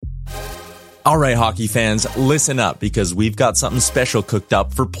All right, hockey fans, listen up because we've got something special cooked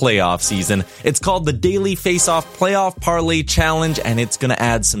up for playoff season. It's called the Daily Face-Off Playoff Parlay Challenge, and it's going to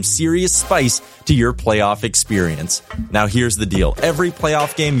add some serious spice to your playoff experience. Now, here's the deal. Every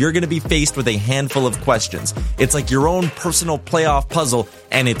playoff game, you're going to be faced with a handful of questions. It's like your own personal playoff puzzle,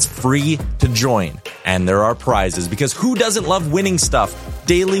 and it's free to join. And there are prizes, because who doesn't love winning stuff?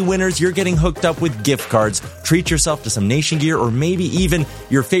 Daily winners, you're getting hooked up with gift cards. Treat yourself to some Nation gear or maybe even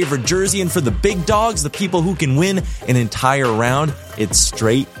your favorite jersey. And for the big dogs, the people who can win an entire round, it's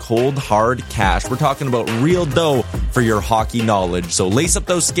straight, cold, hard cash. We're talking about real dough for your hockey knowledge. So lace up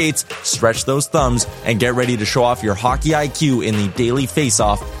those skates, stretch those thumbs, and get ready to show off your hockey IQ in the Daily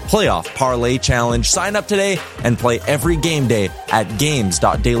Face-Off Playoff Parlay Challenge. Sign up today and play every game day at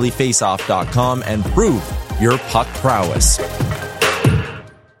games.dailyfaceoff.com and prove your puck prowess.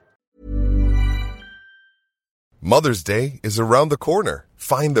 Mother's Day is around the corner.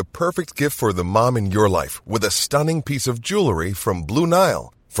 Find the perfect gift for the mom in your life with a stunning piece of jewelry from Blue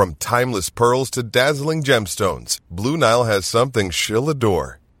Nile. From timeless pearls to dazzling gemstones, Blue Nile has something she'll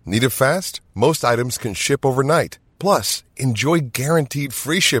adore. Need it fast? Most items can ship overnight. Plus, enjoy guaranteed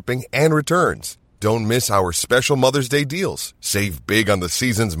free shipping and returns. Don't miss our special Mother's Day deals. Save big on the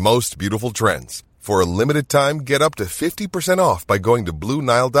season's most beautiful trends. For a limited time, get up to 50% off by going to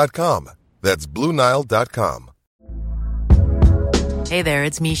BlueNile.com. That's BlueNile.com. Hey there,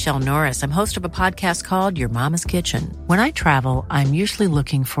 it's Michelle Norris. I'm host of a podcast called Your Mama's Kitchen. When I travel, I'm usually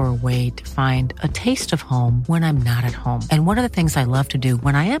looking for a way to find a taste of home when I'm not at home. And one of the things I love to do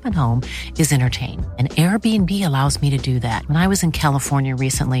when I am at home is entertain. And Airbnb allows me to do that. When I was in California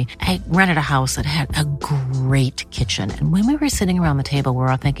recently, I rented a house that had a great kitchen. And when we were sitting around the table, we're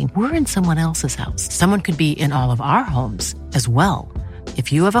all thinking, we're in someone else's house. Someone could be in all of our homes as well.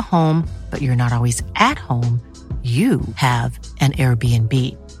 If you have a home, but you're not always at home, you have an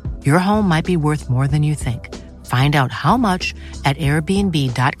Airbnb. Your home might be worth more than you think. Find out how much at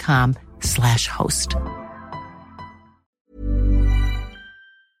airbnb.com/host.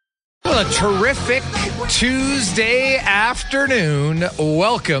 Well, a terrific Tuesday afternoon.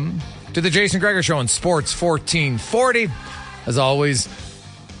 Welcome to the Jason Gregor Show on Sports 1440. As always,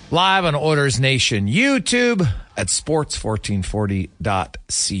 live on Oilers Nation YouTube at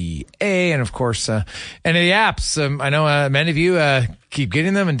sports1440.ca. And of course, any of the apps. I know many of you keep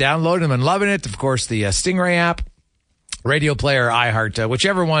getting them and downloading them and loving it. Of course, the Stingray app, Radio Player, iHeart,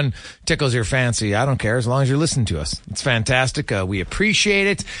 whichever one tickles your fancy. I don't care as long as you're listening to us. It's fantastic. We appreciate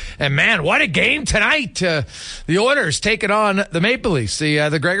it. And man, what a game tonight. The Oilers taking on the Maple Leafs.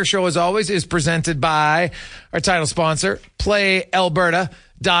 The Gregor Show, as always, is presented by our title sponsor,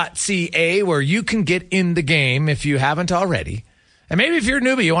 PlayAlberta.ca, where you can get in the game if you haven't already. And maybe if you're a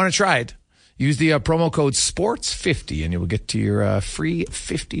newbie, you want to try it. Use the promo code SPORTS50 and you will get to your free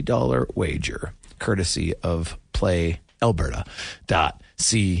 $50 wager, courtesy of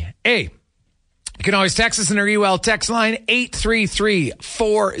PlayAlberta.ca. You can always text us in our UL text line,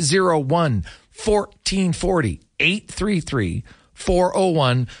 833-401-1440.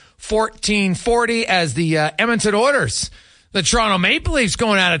 833-401-1440 as the Edmonton Oilers, the Toronto Maple Leafs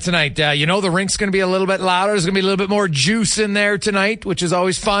going at it tonight. The rink's going to be a little bit louder. There's going to be a little bit more juice in there tonight, which is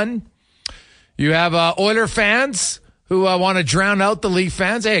always fun. You have Oiler fans who want to drown out the Leaf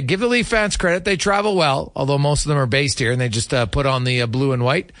fans. Hey, give the Leaf fans credit. They travel well, although most of them are based here, and they just put on the blue and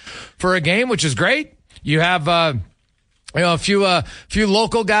white for a game, which is great. You have a few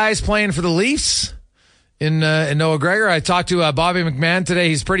local guys playing for the Leafs. In Noah Gregor. I talked to Bobby McMahon today.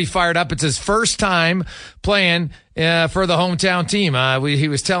 He's pretty fired up. It's his first time playing for the hometown team. He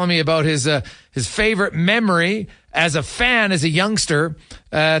was telling me about his favorite memory as a fan, as a youngster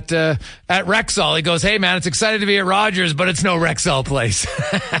at Rexall. He goes, "Hey man, it's exciting to be at Rogers, but it's no Rexall place."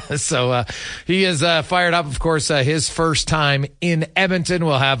 So he is fired up. Of course, his first time in Edmonton.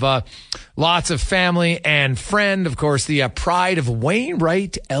 We'll have lots of family and friend. Of course, the pride of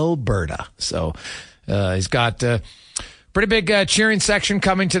Wainwright, Alberta. So. He's got a pretty big cheering section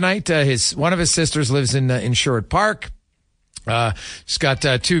coming tonight. One of his sisters lives in Sherwood Park. He's got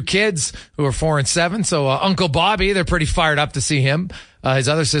two kids who are 4 and 7. So Uncle Bobby, they're pretty fired up to see him. His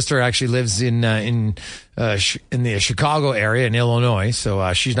other sister actually lives in the Chicago area in Illinois,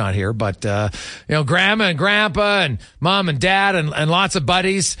 so she's not here. But Grandma and Grandpa and Mom and Dad and lots of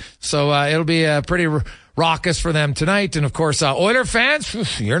buddies. So it'll be pretty raucous for them tonight. And of course, Oiler fans,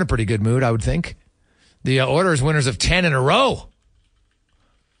 you're in a pretty good mood, I would think. The Oilers winners of 10 in a row.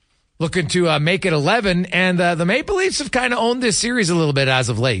 Looking to make it 11. And the Maple Leafs have kind of owned this series a little bit as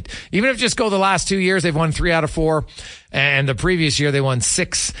of late. Even if just go the last 2 years, they've won 3 out of 4. And the previous year, they won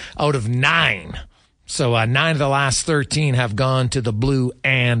 6 out of 9. So 9 of the last 13 have gone to the blue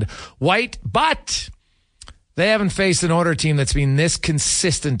and white, but they haven't faced an Oilers team that's been this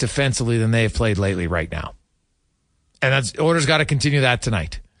consistent defensively than they've played lately right now. And Oilers got to continue that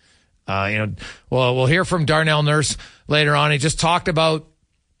tonight. We'll hear from Darnell Nurse later on. He just talked about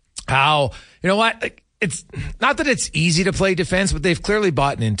how, it's not that it's easy to play defense, but they've clearly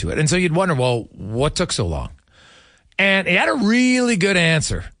bought into it. And so you'd wonder, well, what took so long? And he had a really good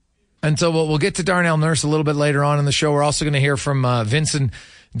answer. And so we'll get to Darnell Nurse a little bit later on in the show. We're also going to hear from Vincent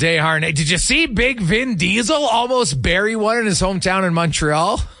Desharnais. Did you see Big Vin Diesel almost bury one in his hometown in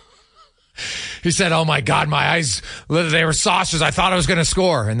Montreal? He said, oh, my God, my eyes, they were saucers. I thought I was going to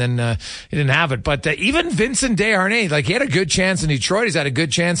score. And then he didn't have it. But even Vincent Desharnais, he had a good chance in Detroit. He's had a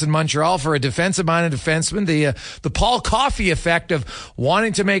good chance in Montreal for a defensive-minded defenseman. The Paul Coffey effect of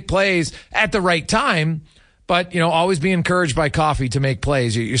wanting to make plays at the right time. But, always be encouraged by Coffey to make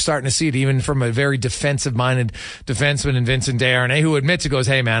plays. You're starting to see it even from a very defensive-minded defenseman in Vincent Desharnais, who admits,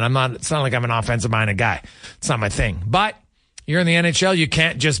 hey, man, it's not like I'm an offensive-minded guy. It's not my thing. But you're in the NHL, you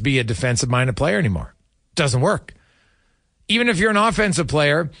can't just be a defensive-minded player anymore. It doesn't work. Even if you're an offensive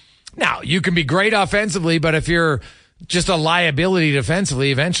player, now, you can be great offensively, but if you're just a liability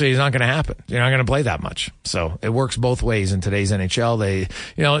defensively, eventually it's not going to happen. You're not going to play that much. So it works both ways in today's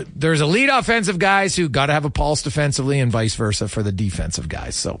NHL. There's elite offensive guys who got to have a pulse defensively and vice versa for the defensive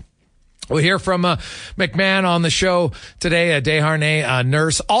guys. So we'll hear from McMahon on the show today, Desharnais,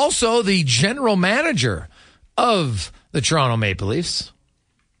 Nurse, also the general manager of the Toronto Maple Leafs.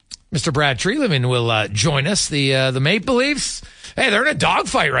 Mr. Brad Treliving will join us. The Maple Leafs, hey, they're in a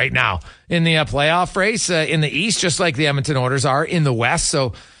dogfight right now in the playoff race in the East, just like the Edmonton Oilers are in the West.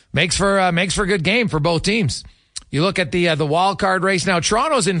 So makes for a good game for both teams. You look at the wild card race now.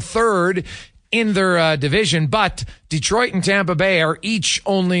 Toronto's in third in their division, but Detroit and Tampa Bay are each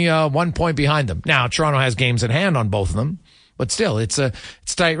only 1 point behind them. Now Toronto has games in hand on both of them. But still, it's a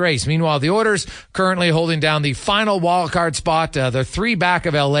tight race. Meanwhile, the Oilers currently holding down the final wild card spot. They're 3 back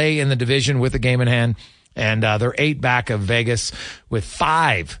of LA in the division with a game in hand, and they're 8 back of Vegas with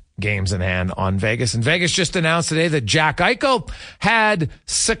 5 games in hand on Vegas. And Vegas just announced today that Jack Eichel had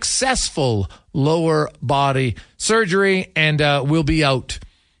successful lower body surgery and will be out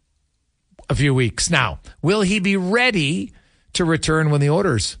a few weeks. Now, will he be ready to return when the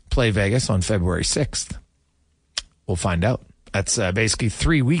Oilers play Vegas on February 6th? We'll find out. That's basically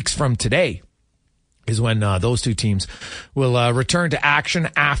 3 weeks from today is when those two teams will return to action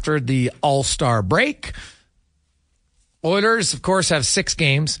after the All-Star break. Oilers, of course, have 6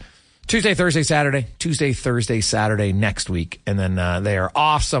 games. Tuesday, Thursday, Saturday. Tuesday, Thursday, Saturday next week. And then they are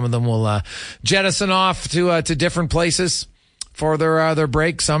off. Some of them will jettison off to different places for their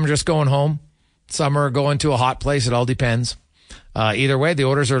break. Some are just going home. Some are going to a hot place. It all depends. Either way, the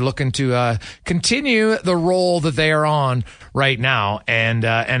Oilers are looking to continue the role that they are on right now and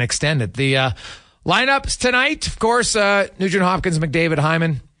extend it. The lineups tonight, of course, Nugent Hopkins, McDavid,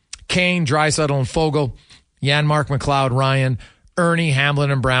 Hyman, Kane, Draisaitl, and Fogle, Janmark, McLeod, Ryan, Ernie,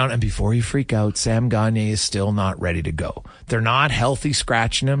 Hamlin, and Brown. And before you freak out, Sam Gagner is still not ready to go. They're not healthy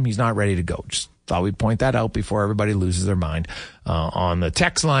scratching him. He's not ready to go. Just thought we'd point that out before everybody loses their mind on the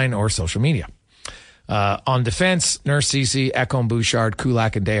text line or social media. On defense, Nurse, Ceci, Ekholm, Bouchard,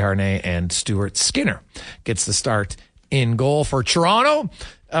 Kulak, and Desharnais, and Stuart Skinner gets the start in goal for Toronto.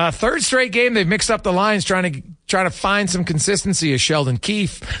 Third straight game, they've mixed up the lines, trying to find some consistency. Is Sheldon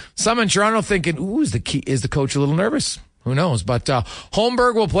Keefe? Some in Toronto thinking, is the coach a little nervous? Who knows? But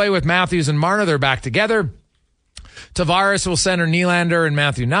Holmberg will play with Matthews and Marner. They're back together. Tavares will center Nylander and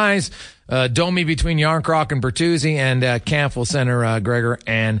Matthew Nyes. Domi between Yarncroc and Bertuzzi, and Camp will center Gregor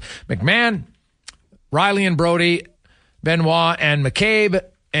and McMahon. Riley and Brody, Benoit and McCabe,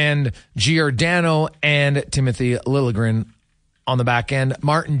 and Giordano and Timothy Liljegren on the back end.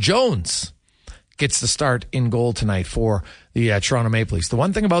 Martin Jones gets the start in goal tonight for the Toronto Maple Leafs. The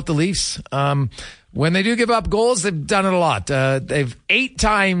one thing about the Leafs, when they do give up goals, they've done it a lot. They've 19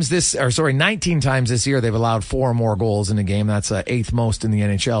 times this year, they've allowed 4 or more goals in a game. That's 8th most in the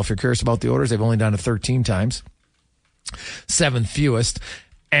NHL. If you're curious about the Oilers, they've only done it 13 times. 7th fewest.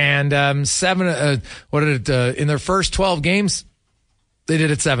 And in their first 12 games, they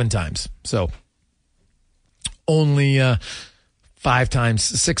did it 7 times. So only 6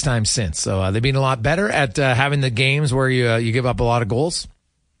 times since. So they've been a lot better at having the games where you give up a lot of goals.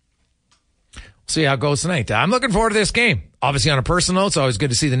 We'll see how it goes tonight. I'm looking forward to this game. Obviously, on a personal note, it's always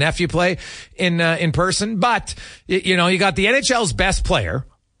good to see the nephew play in person. But you got the NHL's best player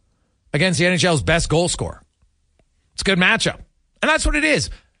against the NHL's best goal scorer. It's a good matchup. And that's what it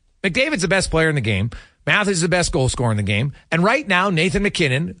is. McDavid's the best player in the game. Matthews is the best goal scorer in the game. And right now, Nathan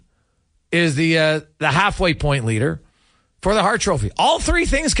McKinnon is the halfway point leader for the Hart Trophy. All three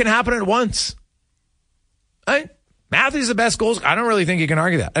things can happen at once. Right? Matthews is the best goals. I don't really think you can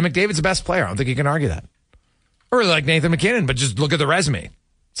argue that. And McDavid's the best player. I don't think you can argue that. I really like Nathan McKinnon, but just look at the resume.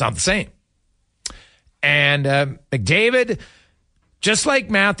 It's not the same. And McDavid, just like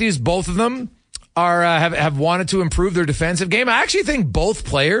Matthews, both of them are have wanted to improve their defensive game. I actually think both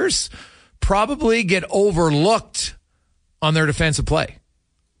players probably get overlooked on their defensive play.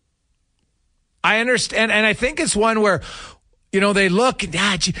 I understand, and I think it's one where, they look,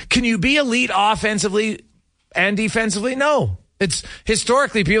 can you be elite offensively and defensively? No. It's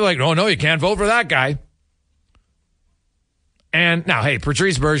historically people are like, oh, no, you can't vote for that guy. And now, hey,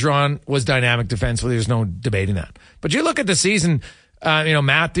 Patrice Bergeron was dynamic defensively. There's no debating that. But you look at the season,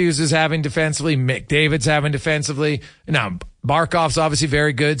 Matthews is having defensively, McDavid's having defensively. Now, Barkov's obviously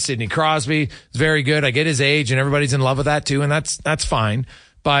very good. Sidney Crosby is very good. I get his age, and everybody's in love with that too, and that's fine.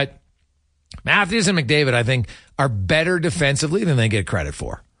 But Matthews and McDavid, I think, are better defensively than they get credit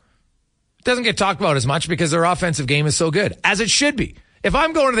for. It doesn't get talked about as much because their offensive game is so good, as it should be. If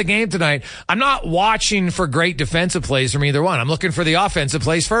I'm going to the game tonight, I'm not watching for great defensive plays from either one. I'm looking for the offensive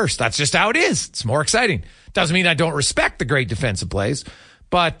plays first. That's just how it is. It's more exciting. Doesn't mean I don't respect the great defensive plays,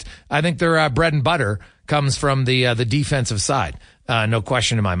 but I think their bread and butter comes from the defensive side. No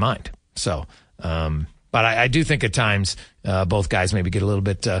question in my mind. So, but I do think at times both guys maybe get a little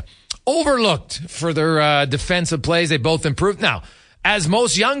bit overlooked for their defensive plays. They both improved. Now, as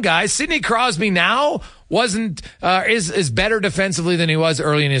most young guys, Sidney Crosby now is better defensively than he was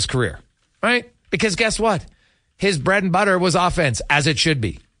early in his career, right? Because guess what? His bread and butter was offense, as it should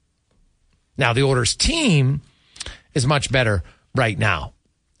be. Now, the Oilers team is much better right now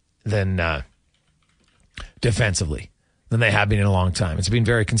than defensively than they have been in a long time. It's been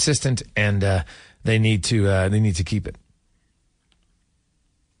very consistent, and they need to keep it.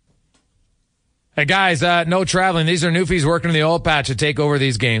 Hey guys, no traveling. These are newfies working in the oil patch to take over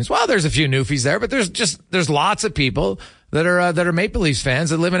these games. Well, there's a few newfies there, but there's lots of people that are Maple Leafs fans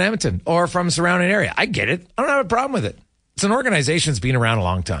that live in Edmonton or from the surrounding area. I get it. I don't have a problem with it. It's an organization that's been around a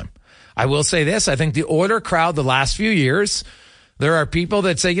long time. I will say this. I think the Oiler crowd the last few years, there are people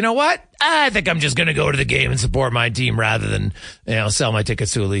that say, you know what? I think I'm just going to go to the game and support my team rather than, sell my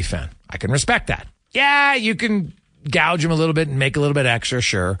tickets to a Leaf fan. I can respect that. Yeah, you can gouge them a little bit and make a little bit extra,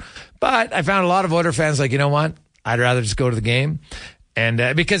 sure. But I found a lot of Oiler fans like, you know what? I'd rather just go to the game.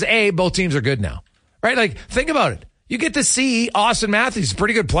 And because both teams are good now, right? Like, think about it. You get to see Austin Matthews, a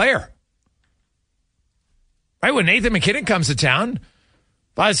pretty good player. Right? When Nathan McKinnon comes to town,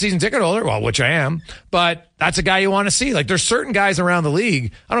 buy a season ticket holder, well, which I am, but that's a guy you want to see. Like, there's certain guys around the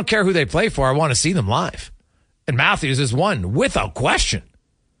league, I don't care who they play for, I want to see them live. And Matthews is one, without question.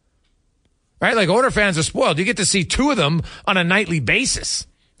 Right? Like, Oiler fans are spoiled. You get to see two of them on a nightly basis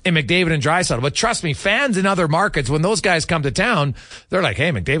in McDavid and Draisaitl. But trust me, fans in other markets, when those guys come to town, they're like,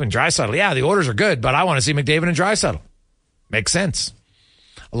 hey, McDavid and Draisaitl, yeah, the Oilers are good, but I want to see McDavid and Draisaitl. Makes sense.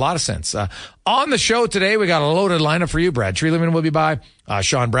 A lot of sense. On the show today, we got a loaded lineup for you. Brad Treelman will be by.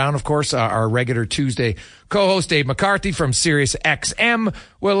 Sean Brown, of course, our regular Tuesday co-host. Dave McCarthy from Sirius XM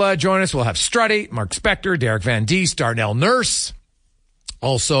will join us. We'll have Struddy, Mark Spector, Derek Van Diest, Darnell Nurse.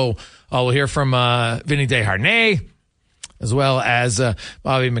 Also, we'll hear from Vinny Desharnais, as well as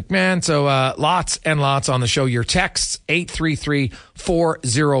Bobby McMahon. So lots and lots on the show. Your texts,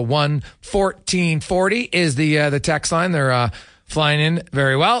 833-401-1440 is the text line. They're flying in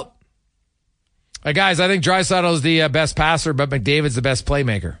very well. Guys, I think Draisaitl is the best passer, but McDavid's the best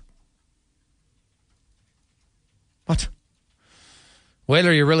playmaker. What?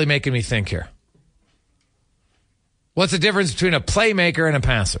 Whaler, you're really making me think here. What's the difference between a playmaker and a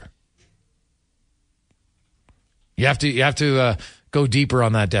passer? You have to go deeper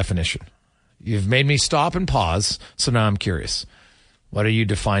on that definition. You've made me stop and pause, so now I'm curious. What are you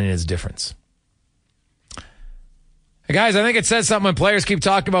defining as difference? Hey guys, I think it says something when players keep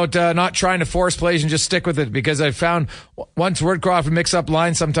talking about not trying to force plays and just stick with it, because I've found once Wordcroft mix up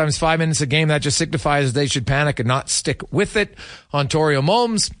lines, sometimes 5 minutes a game, that just signifies they should panic and not stick with it. Ontario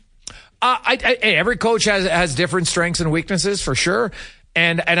Momes. Every coach has different strengths and weaknesses for sure.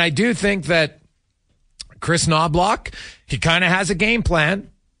 And I do think that Chris Knobloch, he kind of has a game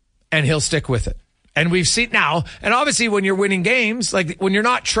plan and he'll stick with it. And we've seen now, and obviously when you're winning games, like when you're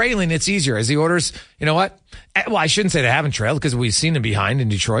not trailing, it's easier. As the Oilers, you know what? Well, I shouldn't say they haven't trailed because we've seen them behind in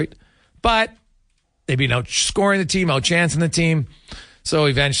Detroit, but they've been outscoring the team, outchancing the team. So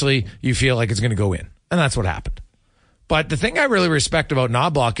eventually you feel like it's going to go in. And that's what happened. But the thing I really respect about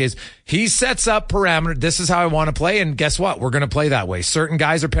Knobloch is he sets up parameter. This is how I want to play. And guess what? We're going to play that way. Certain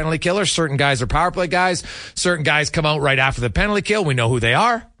guys are penalty killers. Certain guys are power play guys. Certain guys come out right after the penalty kill. We know who they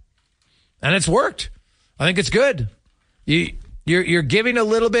are. And it's worked. I think it's good. You're giving a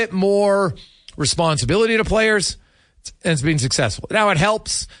little bit more responsibility to players, and it's been successful. Now it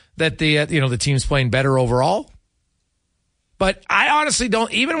helps that the team's playing better overall. But I honestly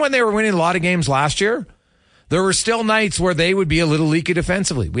don't, even when they were winning a lot of games last year, there were still nights where they would be a little leaky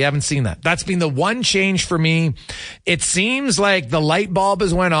defensively. We haven't seen that. That's been the one change for me. It seems like the light bulb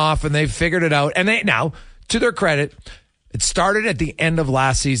has went off and they've figured it out. And now, to their credit, it started at the end of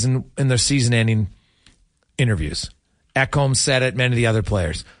last season in their season-ending interviews. Ekholm said it, many of the other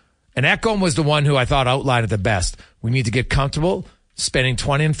players. And Ekholm was the one who I thought outlined it the best. We need to get comfortable spending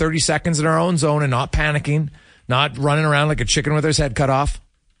 20 and 30 seconds in our own zone and not panicking, not running around like a chicken with his head cut off,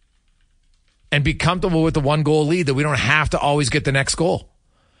 and be comfortable with the 1-goal lead that we don't have to always get the next goal.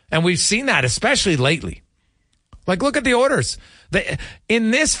 And we've seen that, especially lately. Like, look at the Oilers.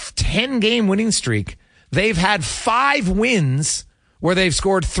 In this 10-game winning streak, they've had 5 wins where they've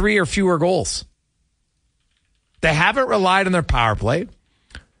scored 3 or fewer goals. They haven't relied on their power play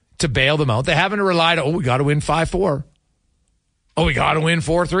to bail them out. They haven't relied on, we got to win 5-4. Oh, we got to win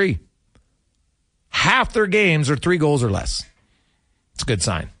 4-3. Half their games are 3 goals or less. It's a good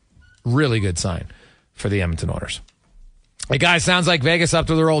sign. Really good sign for the Edmonton Oilers. Hey, guys, sounds like Vegas up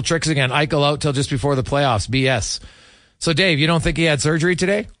to their old tricks again. Eichel out till just before the playoffs. BS. So, Dave, you don't think he had surgery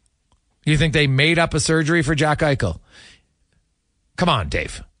today? You think they made up a surgery for Jack Eichel? Come on,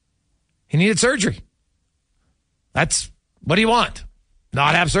 Dave. He needed surgery. What do you want?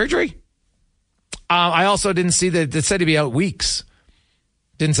 Not have surgery? I also didn't see that it said to be out weeks.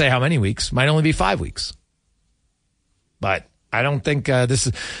 Didn't say how many weeks. Might only be 5 weeks. But I don't think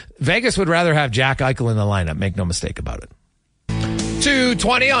Vegas would rather have Jack Eichel in the lineup. Make no mistake about it.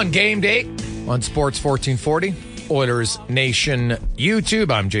 2:20 on game day on Sports 1440. Oilers Nation YouTube.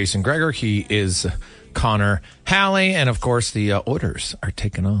 I'm Jason Gregor. He is Connor Halley. And, of course, the Oilers are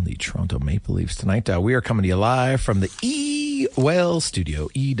taking on the Toronto Maple Leafs tonight. We are coming to you live from the EWEL studio,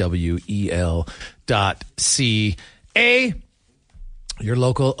 EWEL.ca. Your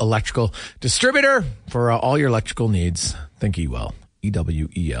local electrical distributor for all your electrical needs. Think EWEL,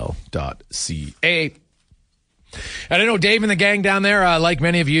 EWEL.ca. And I know Dave and the gang down there, like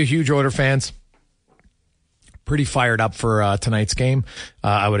many of you, huge Oilers fans, pretty fired up for tonight's game.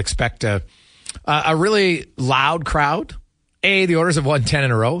 I would expect a really loud crowd. The Oilers have won 10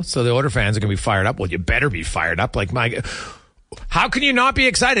 in a row, so the Oilers fans are going to be fired up. Well, you better be fired up. How can you not be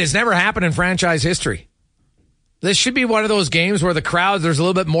excited? It's never happened in franchise history. This should be one of those games where the crowd, there's a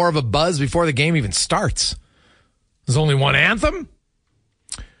little bit more of a buzz before the game even starts. There's only one anthem.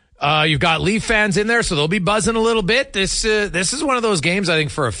 You've got Leaf fans in there, so they'll be buzzing a little bit. This is one of those games, I think,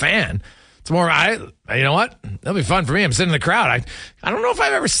 for a fan. It's more, you know what? That'll be fun for me. I'm sitting in the crowd. I don't know if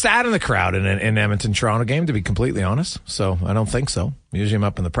I've ever sat in the crowd in an Edmonton-Toronto game, to be completely honest. So I don't think so. Usually I'm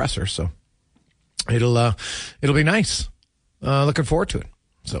up in the presser, so it'll be nice. Looking forward to it.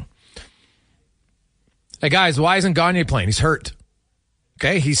 So. Hey, guys, why isn't Gagne playing? He's hurt.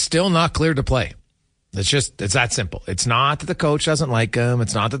 Okay? He's still not cleared to play. It's that simple. It's not that the coach doesn't like him.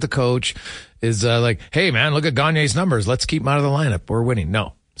 It's not that the coach is like, hey, man, look at Gagne's numbers. Let's keep him out of the lineup. We're winning.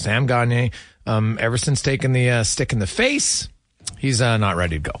 No. Sam Gagne, ever since taking the stick in the face, he's not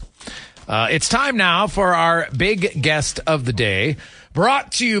ready to go. It's time now for our big guest of the day,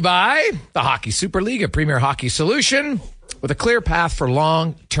 brought to you by the Hockey Super League, a premier hockey solution with a clear path for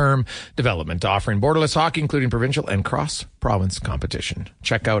long-term development, offering borderless hockey, including provincial and cross-province competition.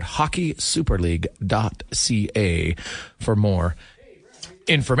 Check out hockeysuperleague.ca for more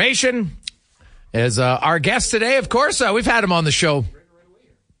information. As our guest today, of course, we've had him on the show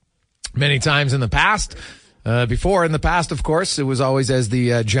many times in the past. Before, in the past, of course, it was always as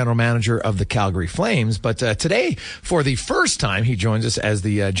the general manager of the Calgary Flames. But today, for the first time, he joins us as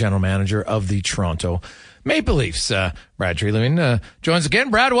the general manager of the Toronto Maple Leafs. Brad Treliving joins again.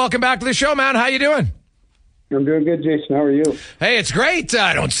 Brad, welcome back to the show, man. How you doing? I'm doing good, Jason. How are you? Hey, it's great.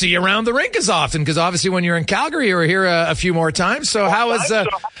 I don't see you around the rink as often because obviously when you're in Calgary, you were here a few more times. So how's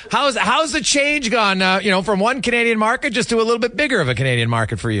the change gone? From one Canadian market just to a little bit bigger of a Canadian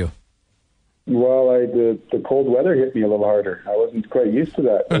market for you? Well, the cold weather hit me a little harder. I wasn't quite used to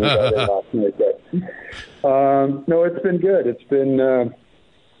that when we got in last night. But no, it's been good. It's been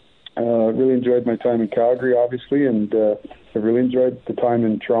really enjoyed my time in Calgary, obviously, and I've really enjoyed the time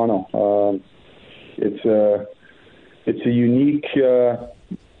in Toronto. It's a unique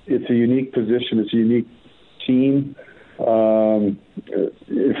position. It's a unique team.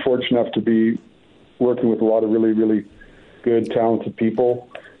 Fortunate enough to be working with a lot of really, really good, talented people.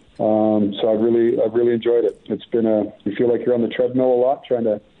 So I've really enjoyed it. It's been you feel like you're on the treadmill a lot, trying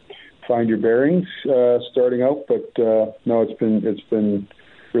to find your bearings starting out. But no, it's been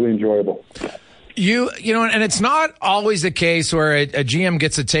really enjoyable. You know, and it's not always the case where a GM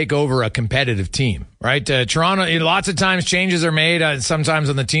gets to take over a competitive team, right? Toronto, lots of times changes are made. Sometimes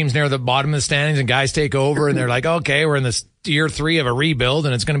when the team's near the bottom of the standings and guys take over and they're like, okay, we're in this year 3 of a rebuild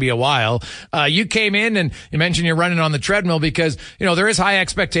and it's going to be a while. You came in and you mentioned you're running on the treadmill because, you know, there is high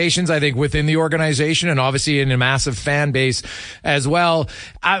expectations, I think, within the organization and obviously in a massive fan base as well.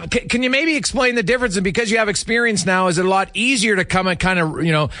 Can you maybe explain the difference? And because you have experience now, is it a lot easier to come and kind of,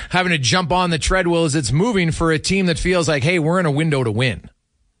 you know, having to jump on the treadmill as it's moving for a team that feels like, hey, we're in a window to win?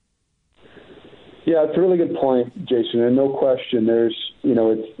 Yeah, it's a really good point, Jason. And no question, there's, you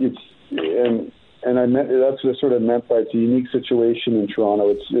know, and I meant that's what I sort of meant by it's a unique situation in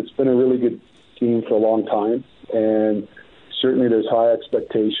Toronto. It's been a really good team for a long time, and certainly there's high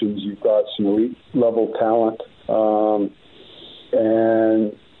expectations. You've got some elite level talent,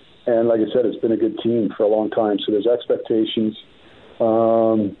 and like I said, it's been a good team for a long time. So there's expectations,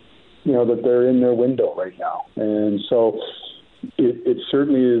 you know, that they're in their window right now, and so it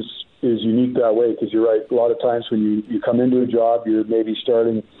certainly is unique that way because you're right. A lot of times when you come into a job, you're maybe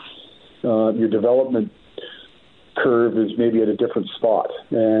starting. Your development curve is maybe at a different spot.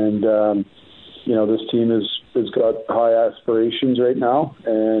 And, you know, this team has got high aspirations right now.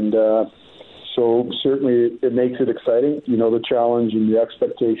 And so certainly it makes it exciting, you know, the challenge and the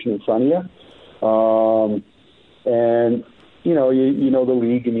expectation in front of you. And, you know the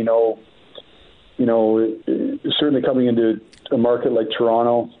league and, certainly coming into a market like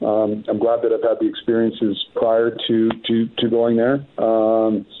Toronto, I'm glad that I've had the experiences prior to going there.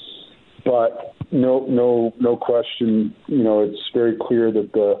 But no question, you know, it's very clear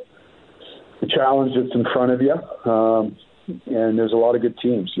that the challenge that's in front of you, and there's a lot of good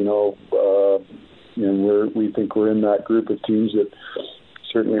teams, and we think we're in that group of teams that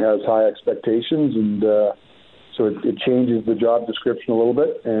certainly has high expectations, and so it changes the job description a little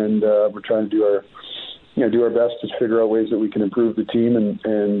bit, and we're trying to do our best to figure out ways that we can improve the team,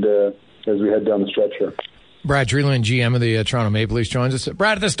 and as we head down the stretch here. Brad Treeland, GM of the Toronto Maple Leafs, joins us.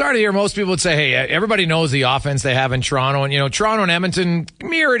 Brad, at the start of the year, most people would say, hey, everybody knows the offense they have in Toronto. And, you know, Toronto and Edmonton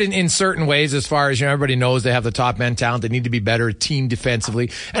mirrored in certain ways as far as, you know, everybody knows they have the top end talent. They need to be better team defensively.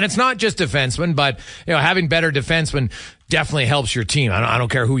 And it's not just defensemen, but, you know, having better defensemen definitely helps your team. I don't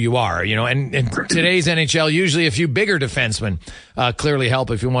care who you are, you know, and today's NHL, usually a few bigger defensemen clearly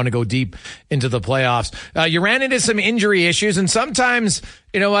help if you want to go deep into the playoffs. You ran into some injury issues, and sometimes,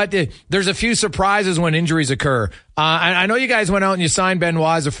 you know what, there's a few surprises when injuries occur. I know you guys went out and you signed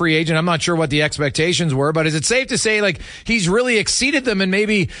Benoit as a free agent. I'm not sure what the expectations were, but is it safe to say, like, he's really exceeded them and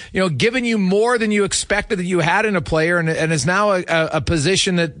maybe, you know, given you more than you expected that you had in a player, and is now a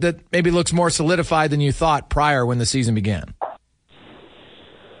position that maybe looks more solidified than you thought prior when the season began?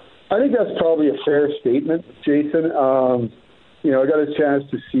 I think that's probably a fair statement, Jason. You know, I got a chance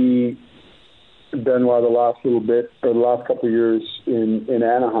to see Benoit the last couple of years in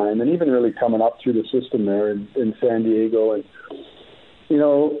Anaheim, and even really coming up through the system there in San Diego. And, you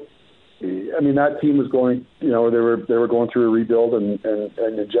know, I mean, that team was going, you know, they were going through a rebuild and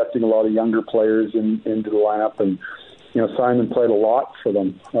injecting a lot of younger players into the lineup. And, you know, Simon played a lot for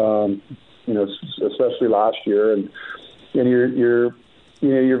them, you know, especially last year. And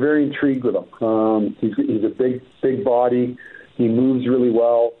you're very intrigued with him. He's a big body. He moves really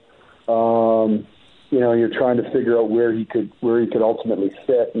well. You know, you're trying to figure out where he could ultimately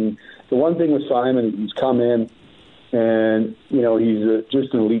fit. And the one thing with Simon, he's come in, and you know, he's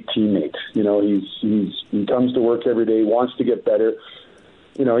just an elite teammate. You know, he comes to work every day, wants to get better.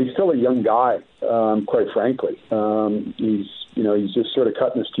 You know, he's still a young guy, quite frankly. He's just sort of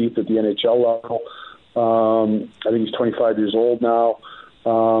cutting his teeth at the NHL level. I think he's 25 years old now,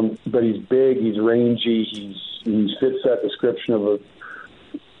 but he's big, he's rangy, he fits that description of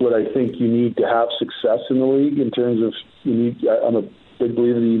what I think you need to have success in the league in terms of I'm a big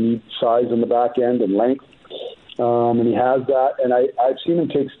believer that you need size on the back end and length, and he has that. And I've seen him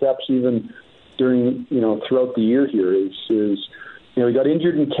take steps even during, you know, throughout the year here. You know, he got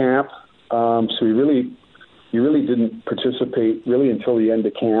injured in camp, so he really didn't participate really until the end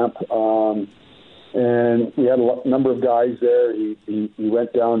of camp. And we had a number of guys there. He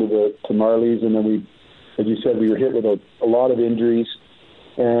went down to Marlies, and then as you said, we were hit with a lot of injuries.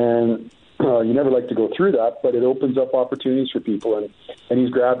 And you never like to go through that, but it opens up opportunities for people, and he's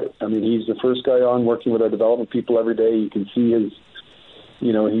grabbed it. I mean, he's the first guy on working with our development people every day. You can see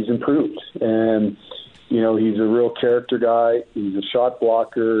he's improved, and you know, he's a real character guy. He's a shot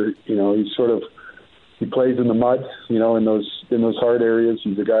blocker. You know, he plays in the mud. You know, in those hard areas.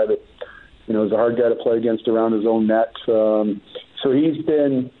 He's a guy that, you know, is a hard guy to play against around his own net. So he's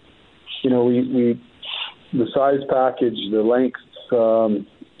been, you know, the size package, the length,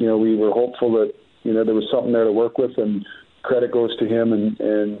 we were hopeful that, there was something there to work with, and credit goes to him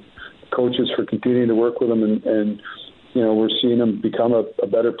and coaches for continuing to work with him. And we're seeing him become a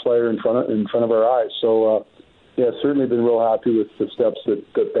better player in front of our eyes. So, certainly been real happy with the steps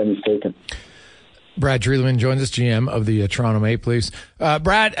that Benny's taken. Brad Treelman joins us, GM of the Toronto Maple Leafs.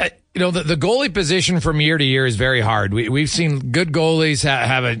 Brad, the goalie position from year to year is very hard. We've seen good goalies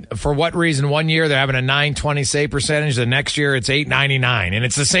for what reason, one year they're having a .920 save percentage, the next year it's .899, and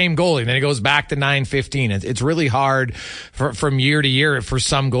it's the same goalie. Then it goes back to .915. It's really hard from year to year for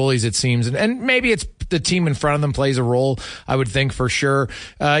some goalies, it seems. And maybe it's the team in front of them plays a role, I would think, for sure.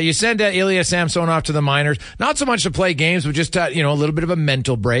 You send Ilya Samsonov to the minors, not so much to play games, but just a little bit of a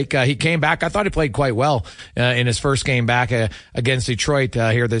mental break. He came back. I thought he played quite well in his first game back against Detroit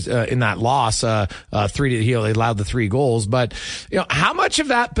here in that loss. He allowed the 3 goals. But how much of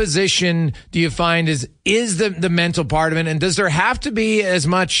that position do you find is the mental part of it? And does there have to be as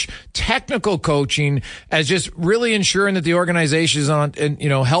much technical coaching as just really ensuring that the organization is on and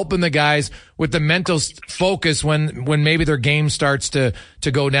helping the guys with the mental focus when maybe their game starts to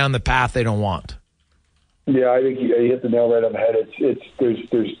go down the path they don't want? Yeah, I think you hit the nail right on the head.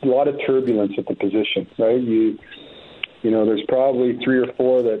 There's a lot of turbulence at the position, right? There's probably 3 or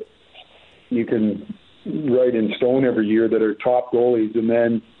 4 that you can write in stone every year that are top goalies, and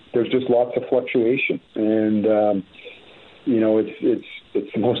then there's just lots of fluctuation. And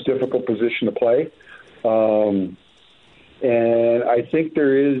it's the most difficult position to play. And I think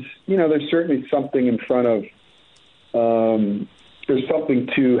there is, there's certainly something in front of, there's something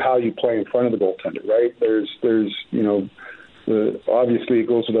to how you play in front of the goaltender, right? There's obviously it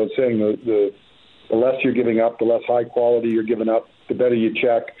goes without saying, the less you're giving up, the less high quality you're giving up, the better you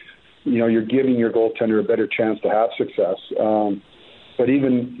check, you're giving your goaltender a better chance to have success. But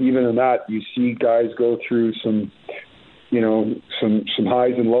even in that, you see guys go through some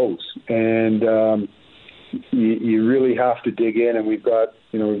highs and lows, and you really have to dig in. And we've got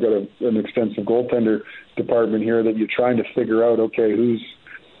an extensive goaltender department here that you're trying to figure out. Okay, who's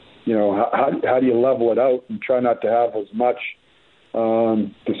how do you level it out and try not to have as much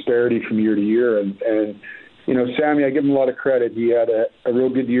disparity from year to year. And Sammy, I give him a lot of credit. He had a real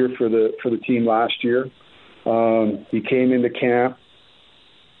good year for the team last year. He came into camp.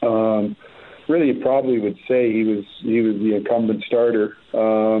 Really, you probably would say he was the incumbent starter.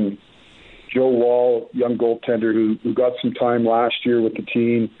 Joe Wall, young goaltender who got some time last year with the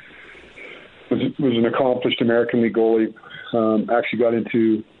team, was an accomplished American League goalie. Actually got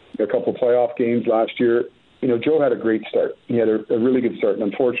into a couple playoff games last year. Joe had a great start. He had a really good start, and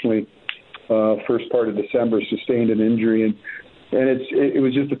unfortunately, first part of December sustained an injury, and it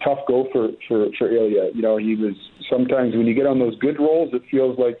was just a tough go for Ilya. He was, sometimes when you get on those good rolls, it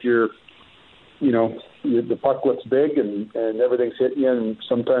feels like the puck looks big and everything's hitting you, and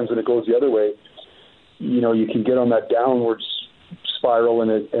sometimes when it goes the other way, you can get on that downwards spiral, and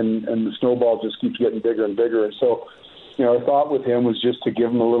the snowball just keeps getting bigger and bigger. And so, our thought with him was just to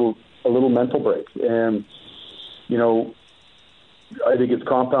give him a little mental break. And I think it's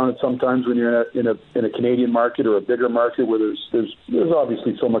compounded sometimes when you're in a Canadian market or a bigger market where there's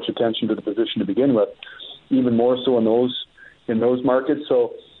obviously so much attention to the position to begin with, even more so in those markets.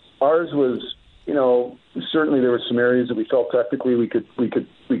 So ours was, certainly there were some areas that we felt technically we could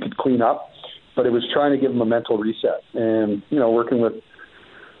clean up, but it was trying to give them a mental reset, and working with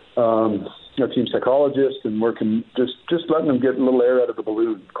team psychologists and working just letting them get a little air out of the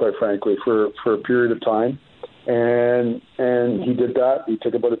balloon, quite frankly, for a period of time. And he did that. He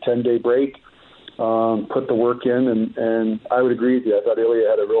took about a 10-day break, put the work in, and I would agree with you. I thought Ilya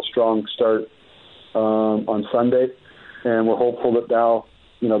had a real strong start on Sunday, and we're hopeful that now,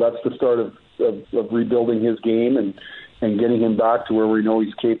 that's the start of rebuilding his game and getting him back to where we know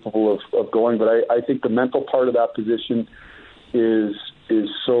he's capable of going. But I think the mental part of that position is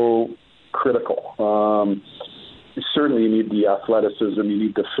so critical. Certainly you need the athleticism, you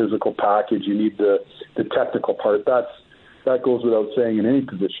need the physical package, you need the technical part. That goes without saying in any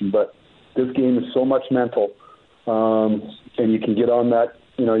position. But this game is so much mental, and you can get on that.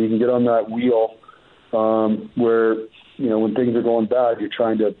 You can get on that wheel where when things are going bad, you're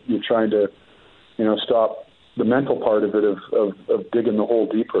trying to stop the mental part of it of digging the hole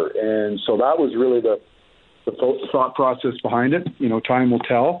deeper. And so that was really the thought process behind it. Time will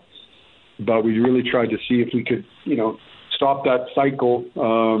tell. But we really tried to see if we could, stop that cycle,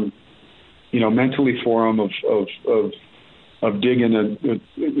 mentally for him of digging the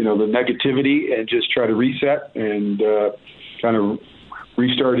negativity and just try to reset and kind of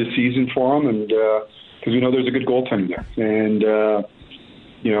restart his season for him. And because there's a good goaltender there, and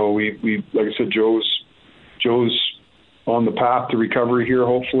we like I said, Joe's on the path to recovery here,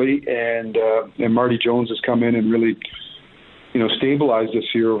 hopefully. And Marty Jones has come in and really, stabilized us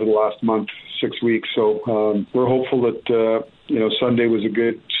here over the last month, 6 weeks. So we're hopeful that, Sunday was a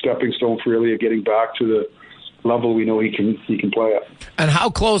good stepping stone for Ilya getting back to the level we know he can play at. And how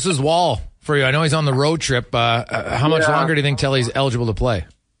close is Wall for you? I know he's on the road trip. How much longer do you think till he's eligible to play?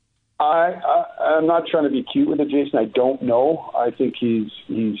 I'm not trying to be cute with it, Jason. I don't know. I think he's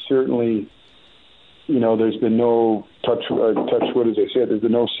certainly, there's been no touch wood, as I said. There's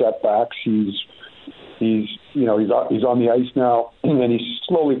been no setbacks. He's on the ice now, and he's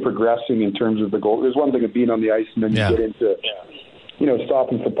slowly progressing in terms of the goal. There's one thing of being on the ice, and then you get into,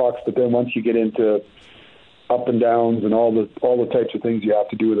 stopping for pucks. But then once you get into up and downs and all the types of things you have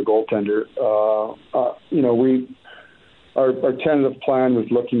to do with a goaltender, our tentative plan was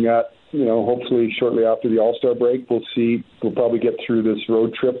looking at, hopefully shortly after the All-Star break, we'll probably get through this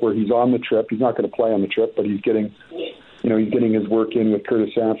road trip where he's on the trip. He's not going to play on the trip, but he's getting his work in with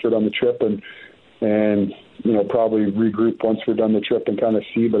Curtis Sanford on the trip, and probably regroup once we're done the trip and kind of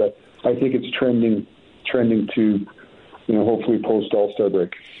see. But I think it's trending to, hopefully post All-Star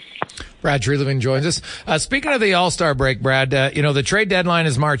break. Brad Treliving joins us. Speaking of the All-Star break, Brad, the trade deadline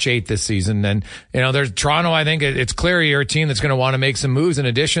is March 8th this season. And, there's Toronto. I think it's clear you're a team that's going to want to make some moves and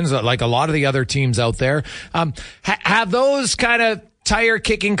additions like a lot of the other teams out there. Have those kind of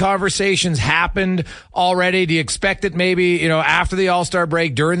tire-kicking conversations happened already? Do you expect it maybe, after the All-Star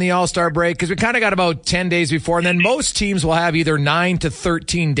break, during the All-Star break? Because we kind of got about 10 days before, and then most teams will have either 9 to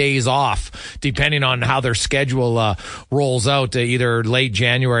 13 days off, depending on how their schedule rolls out, either late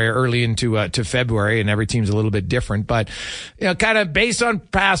January or early into to February, and every team's a little bit different. But, kind of based on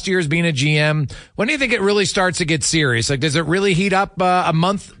past years being a GM, when do you think it really starts to get serious? Like, does it really heat up a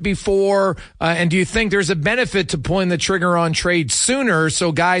month before? And do you think there's a benefit to pulling the trigger on trades sooner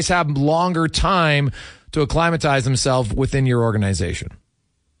so guys have longer time to acclimatize themselves within your organization?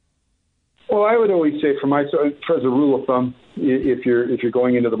 Well, I would always say, as a rule of thumb, if you're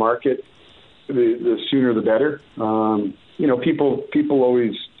going into the market, the sooner the better. People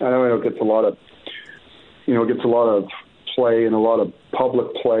always, I know it gets a lot of play and a lot of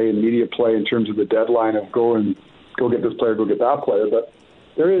public play and media play in terms of the deadline of go get this player, go get that player, but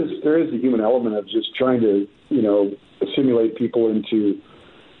there is the human element of just trying to assimilate people into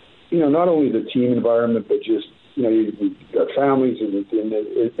not only the team environment, but just you've got families, and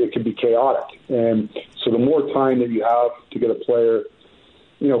it can be chaotic. And so the more time that you have to get a player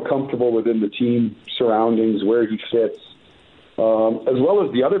comfortable within the team surroundings, where he fits, as well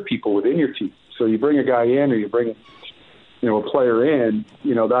as the other people within your team. So you bring a guy in, or you bring a player in,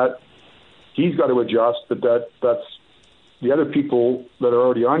 that he's got to adjust, but that's the other people that are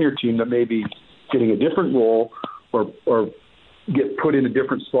already on your team that may be getting a different role or get put in a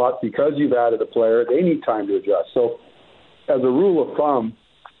different slot because you've added a player. They need time to adjust. So as a rule of thumb,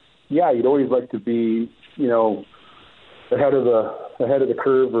 you'd always like to be, ahead of the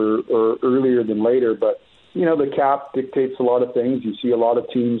curve or earlier than later. But, the cap dictates a lot of things. You see a lot of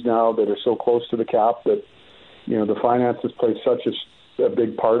teams now that are so close to the cap that, the finances play such a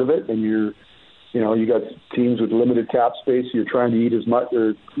big part of it. And you got teams with limited cap space. You're trying to eat as much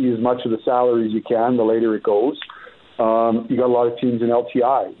of the salary as you can the later it goes. You got a lot of teams in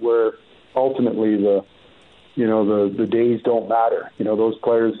LTI where ultimately the days don't matter. Those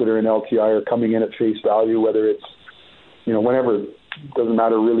players that are in LTI are coming in at face value, whether it's whenever. It doesn't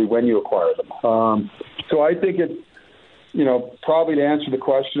matter really when you acquire them. So I think it, probably to answer the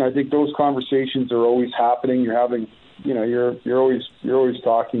question, I think those conversations are always happening. You're having, you're always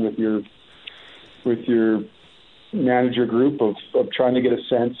talking with your manager group of trying to get a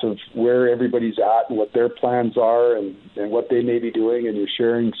sense of where everybody's at and what their plans are and what they may be doing, and you're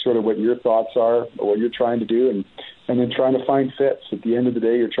sharing sort of what your thoughts are or what you're trying to do, and then trying to find fits. At the end of the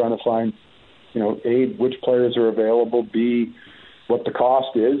day, you're trying to find, A, which players are available, B, what the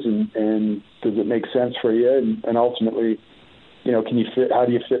cost is, and does it make sense for you, and ultimately, can you fit? How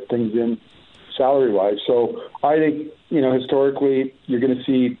do you fit things in salary-wise? So I think, historically, you're going to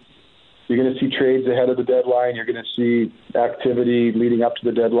see trades ahead of the deadline. You're going to see activity leading up to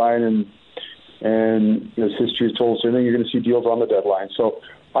the deadline, and as history has told us, I think you're going to see deals on the deadline. So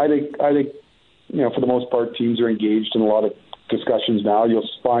I think for the most part, teams are engaged in a lot of discussions now. You'll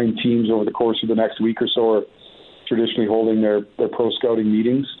find teams over the course of the next week or so are traditionally holding their pro scouting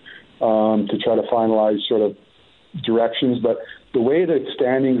meetings to try to finalize sort of directions. But the way the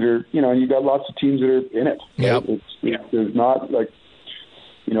standings are, you've got lots of teams that are in it. Right? Yep. There's not like,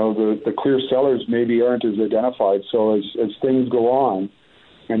 the clear sellers maybe aren't as identified. So as things go on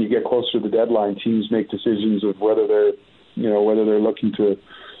and you get closer to the deadline, teams make decisions of whether they're looking to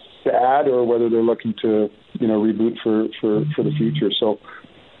add or whether they're looking to, reboot for the future. So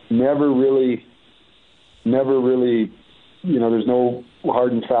never really, there's no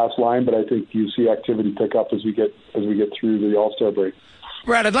hard and fast line, but I think you see activity pick up as we get through the All-Star break.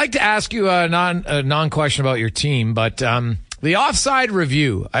 Brad, I'd like to ask you a non-question about your team, but the offside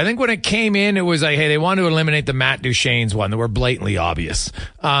review, I think when it came in, it was like, hey, they want to eliminate the Matt Duchene's one that were blatantly obvious.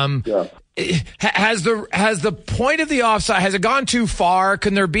 Yeah. Has the point of the offside, has it gone too far?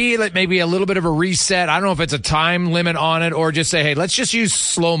 Can there be like maybe a little bit of a reset? I don't know if it's a time limit on it or just say, hey, let's just use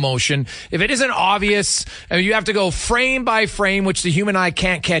slow motion. If it isn't obvious, I mean, you have to go frame by frame, which the human eye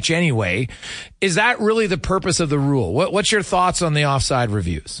can't catch anyway. Is that really the purpose of the rule? What's your thoughts on the offside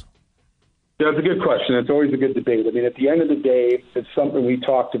reviews? Yeah, it's a good question. It's always a good debate. I mean, at the end of the day, it's something we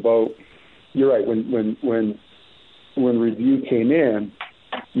talked about. You're right. When review came in,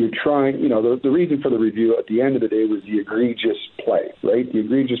 you're trying, the reason for the review at the end of the day was the egregious play, right? The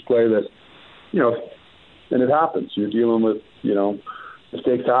egregious play that, and it happens. You're dealing with,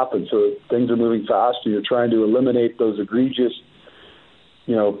 mistakes happen. So things are moving fast and you're trying to eliminate those egregious,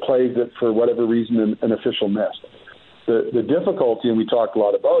 plays that for whatever reason an official missed. The difficulty, and we talked a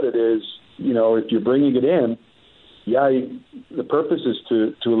lot about it, is, if you're bringing it in, the purpose is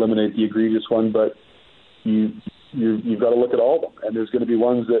to eliminate the egregious one, but you've got to look at all of them, and there's going to be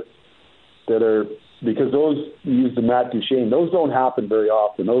ones that are, because those use the Matt Duchene, those don't happen very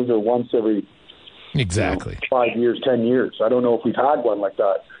often. Those are once every 5 years, 10 years. I don't know if we've had one like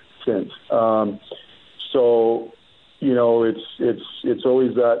that since. So it's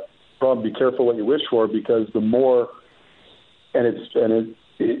always that problem. Be careful what you wish for, because the more,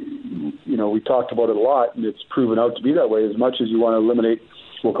 we talked about it a lot, and it's proven out to be that way. As much as you want to eliminate,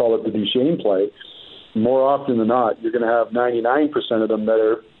 we'll call it the Duchene play, more often than not, you're going to have 99% of them that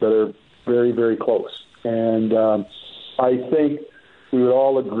are very, very close. And I think we would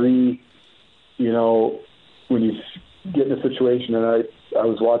all agree, when you get in a situation, and I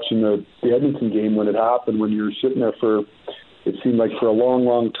was watching the Edmonton game when it happened, when you were sitting there it seemed like for a long,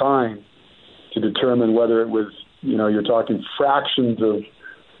 long time to determine whether it was, you're talking fractions of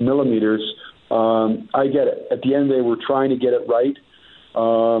millimeters. I get it. At the end of the day, we're trying to get it right.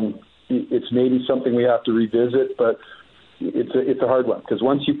 It's maybe something we have to revisit, but it's a hard one, because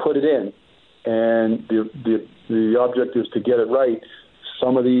once you put it in and the object is to get it right,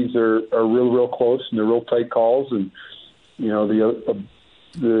 some of these are real close and they're real tight calls, and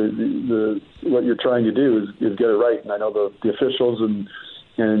the what you're trying to do is get it right. And I know the officials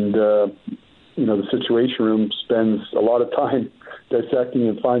and the situation room spends a lot of time dissecting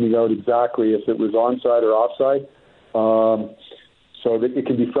and finding out exactly if it was onside or offside. So it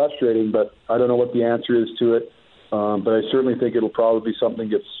can be frustrating, but I don't know what the answer is to it. But I certainly think it'll probably be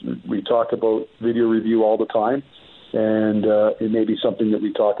something we talk about video review all the time. And it may be something that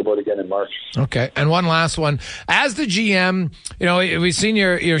we talk about again in March. Okay. And one last one. As the GM, we've seen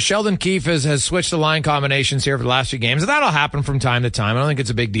your Sheldon Keefe has switched the line combinations here for the last few games. And that'll happen from time to time. I don't think it's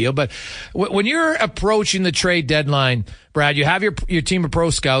a big deal. But when you're approaching the trade deadline, Brad, you have your team of pro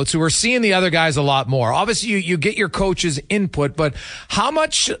scouts who are seeing the other guys a lot more. Obviously, you get your coach's input, but how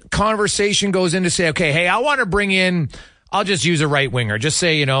much conversation goes into say, okay, hey, I want to bring in, I'll just use a right winger. Just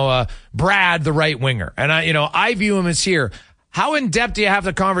say, Brad, the right winger. And I view him as here. How in depth do you have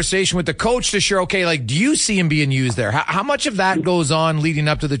the conversation with the coach to sure, okay, like, do you see him being used there? How much of that goes on leading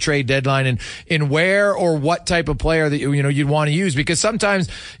up to the trade deadline, and in where or what type of player that you'd want to use? Because sometimes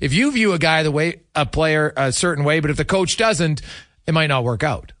if you view a player a certain way, but if the coach doesn't, it might not work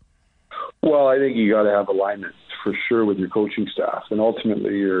out. Well, I think you got to have alignment for sure with your coaching staff, and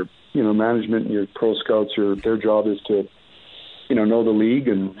ultimately your management and your pro scouts, their job is to know the league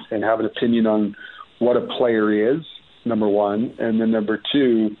and have an opinion on what a player is, number one, and then number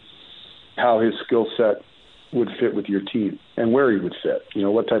two, how his skill set would fit with your team and where he would fit.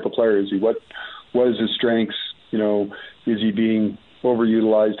 What type of player is he? What is his strengths? Is he being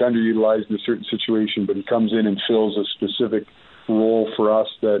overutilized, underutilized in a certain situation, but he comes in and fills a specific role for us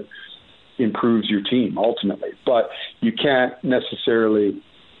that improves your team ultimately. But you can't necessarily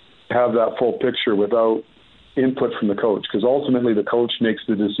have that full picture without input from the coach, because ultimately the coach makes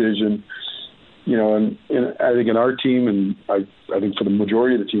the decision. And I think in our team, and I think for the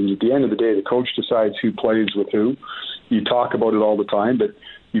majority of the teams, at the end of the day, the coach decides who plays with who. You talk about it all the time, but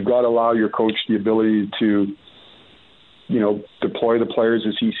you've got to allow your coach the ability to, deploy the players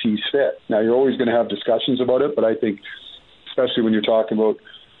as he sees fit. Now, you're always going to have discussions about it, but I think, especially when you're talking about,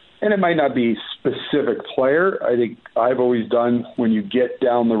 and it might not be specific player, I think I've always done when you get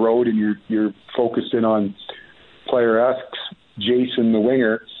down the road and you're focused in on player X, Jason, the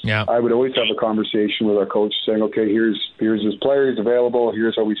winger, yeah, I would always have a conversation with our coach saying, okay, here's his player, he's available,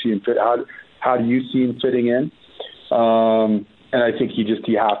 here's how we see him fit. How do you see him fitting in? And I think you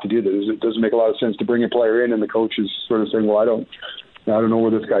have to do this. It doesn't make a lot of sense to bring a player in and the coach is sort of saying, well, I don't know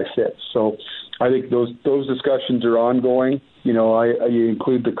where this guy fits. So I think those discussions are ongoing. You know, I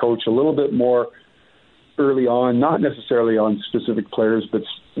include the coach a little bit more early on, not necessarily on specific players, but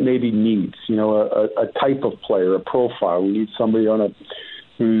maybe needs, you know, a type of player, a profile. We need somebody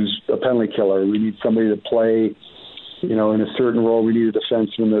who's a penalty killer. We need somebody to play, you know, in a certain role. We need a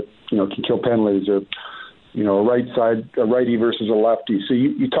defenseman that, you know, can kill penalties, or, you know, a righty versus a lefty. So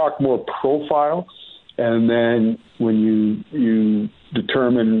you talk more profile, and then when you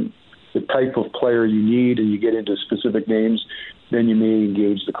determine the type of player you need and you get into specific names, then you may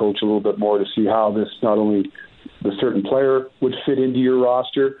engage the coach a little bit more to see how this, not only the certain player would fit into your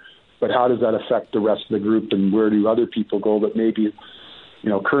roster, but how does that affect the rest of the group, and where do other people go that may be, you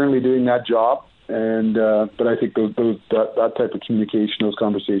know, currently doing that job. And but I think that type of communication, those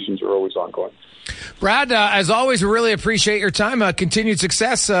conversations are always ongoing. Brad, as always, we really appreciate your time. Continued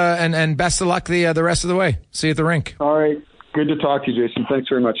success and best of luck the rest of the way. See you at the rink. All right. Good to talk to you, Jason. Thanks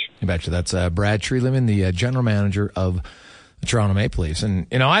very much. You betcha. That's Brad Treeleman, the general manager of the Toronto Maple Leafs. And,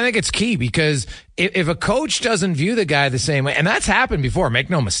 you know, I think it's key because if a coach doesn't view the guy the same way, and that's happened before, make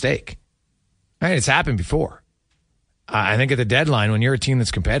no mistake. Right? It's happened before. I think at the deadline, when you're a team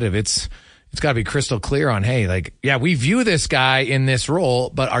that's competitive, it's got to be crystal clear on, hey, like, yeah, we view this guy in this role,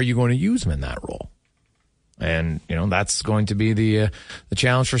 but are you going to use him in that role? And, you know, that's going to be the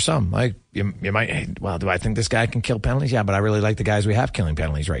challenge for some. Like, you might, hey, well, do I think this guy can kill penalties? Yeah, but I really like the guys we have killing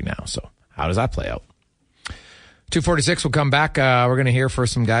penalties right now. So how does that play out? 2:46, we'll come back. We're going to hear for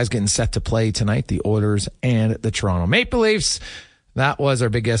some guys getting set to play tonight, the Oilers and the Toronto Maple Leafs. That was our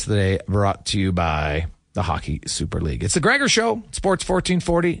big guest of the day, brought to you by the Hockey Super League. It's the Gregor Show, Sports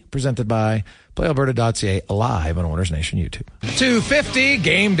 1440, presented by PlayAlberta.ca, live on Oilers Nation YouTube. 2:50,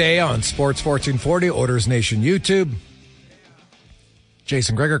 game day on Sports 1440, Oilers Nation YouTube.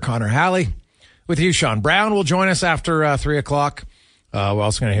 Jason Gregor, Connor Halley. With you, Sean Brown will join us after 3 o'clock. We're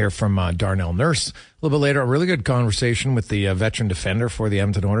also going to hear from Darnell Nurse a little bit later. A really good conversation with the veteran defender for the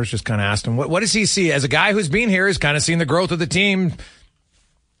Edmonton Oilers. Just kind of asked him, what does he see? As a guy who's been here, has kind of seen the growth of the team.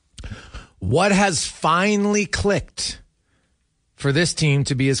 What has finally clicked for this team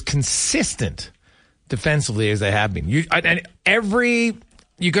to be as consistent defensively as they have been? You're going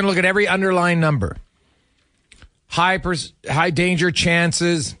to look at every underlying number. High danger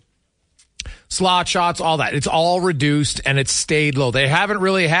chances, slot shots, all that. It's all reduced and it's stayed low. They haven't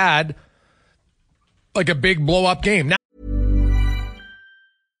really had like a big blow up game. Now,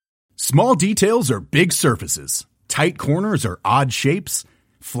 small details are big surfaces. Tight corners are odd shapes.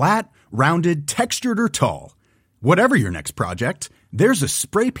 Flat, rounded, textured, or tall. Whatever your next project, there's a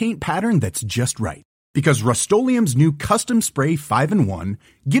spray paint pattern that's just right. Because Rust-Oleum's new Custom Spray 5-in-1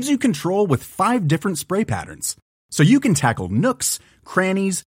 gives you control with 5 different spray patterns. So you can tackle nooks,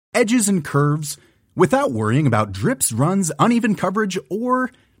 crannies, edges, and curves without worrying about drips, runs, uneven coverage,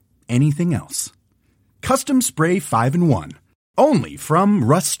 or anything else. Custom Spray 5-in-1. Only from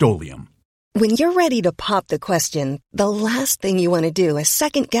Rust-Oleum. When you're ready to pop the question, the last thing you want to do is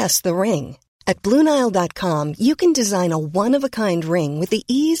second-guess the ring. At BlueNile.com, you can design a one-of-a-kind ring with the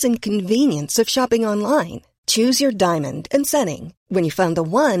ease and convenience of shopping online. Choose your diamond and setting. When you find the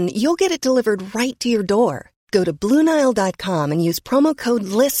one, you'll get it delivered right to your door. Go to BlueNile.com and use promo code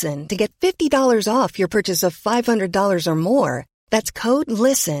LISTEN to get $50 off your purchase of $500 or more. That's code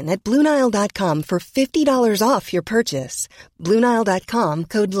LISTEN at BlueNile.com for $50 off your purchase. BlueNile.com,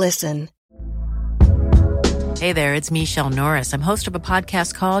 code LISTEN. Hey there, it's Michelle Norris. I'm host of a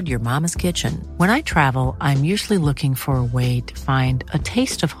podcast called Your Mama's Kitchen. When I travel, I'm usually looking for a way to find a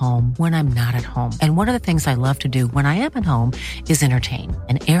taste of home when I'm not at home. And one of the things I love to do when I am at home is entertain.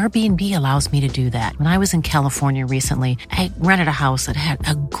 And Airbnb allows me to do that. When I was in California recently, I rented a house that had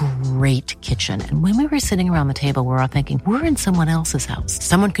a great kitchen. And when we were sitting around the table, we're all thinking, we're in someone else's house.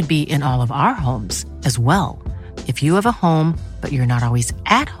 Someone could be in all of our homes as well. If you have a home, but you're not always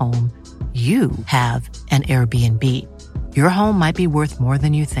at home, you have an Airbnb. Your home might be worth more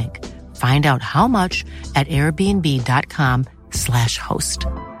than you think. Find out how much at airbnb.com/host.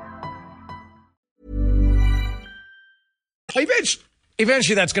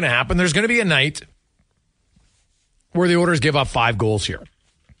 Eventually that's going to happen. There's going to be a night where the Oilers give up 5 goals here.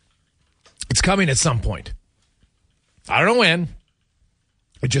 It's coming at some point. I don't know when.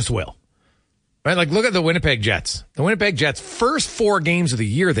 It just will. Right, like look at the Winnipeg Jets. The Winnipeg Jets, first 4 games of the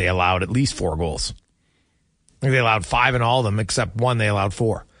year, they allowed at least 4 goals. I think they allowed 5 in all of them, except one they allowed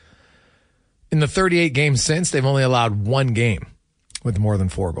 4. In the 38 games since, they've only allowed one game with more than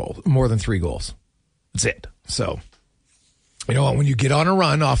 3 goals. That's it. So, you know, when you get on a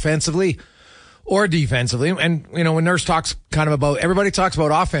run offensively or defensively, and, you know, when Nurse talks kind of about, everybody talks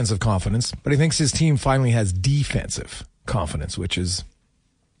about offensive confidence, but he thinks his team finally has defensive confidence, which is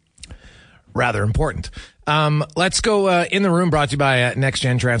rather important. Let's go in the room, brought to you by Next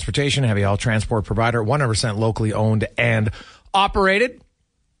Gen Transportation, heavy haul transport provider, 100% locally owned and operated.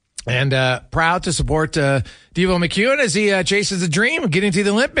 And proud to support Devo McEwen as he chases a dream of getting to the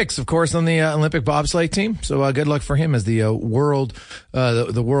Olympics, of course, on the Olympic bobsleigh team. So good luck for him as the World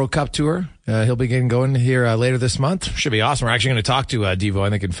Cup Tour. He'll be getting going here later this month. Should be awesome. We're actually going to talk to Devo, I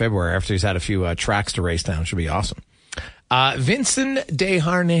think, in February after he's had a few tracks to race down. Should be awesome. Vincent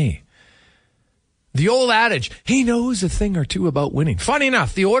Desharnais. The old adage, he knows a thing or two about winning. Funny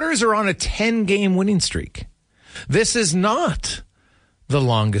enough, the Oilers are on a 10-game winning streak. This is not the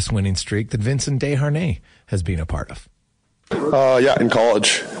longest winning streak that Vincent Desharnais has been a part of. Yeah, in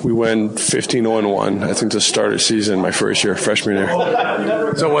college, we went 15-0-1, I think, to start a season my first year, freshman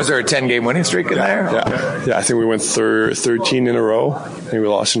year. So was there a 10-game winning streak in there? Yeah, I think we went 13 in a row. I think we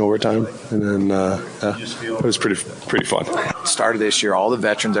lost in overtime, and then it was pretty fun. Start of this year, all the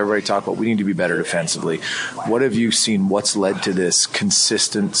veterans, everybody talked about we need to be better defensively. What have you seen? What's led to this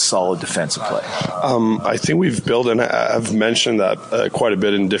consistent, solid defensive play? I think we've built, and I've mentioned that quite a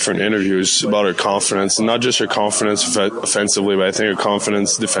bit in different interviews about our confidence, and not just our confidence offensively, but I think our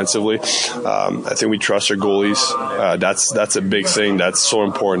confidence defensively. I think we trust our goalies. That's a big thing. That's so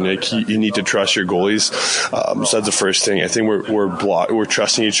important. You need to trust your goalies. So that's the first thing. I think we're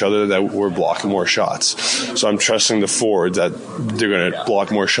trusting each other that we're blocking more shots. So I'm trusting the forwards that they're going to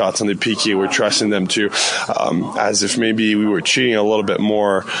block more shots on the PK. We're trusting them too, as if maybe we were cheating a little bit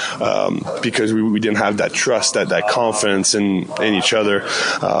more because we didn't have that trust, that confidence in each other.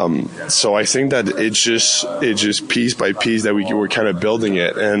 So I think that it's just piece by piece that we're kind of building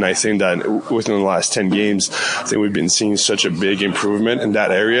it. And I think that within the last 10 games, I think we've been seeing such a big improvement in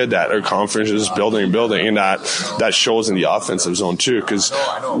that area that our confidence is building, and that shows in the offensive zone too, because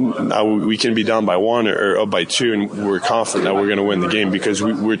now we can be down by 1 or up by 2, and we're confident that we're going to win the game because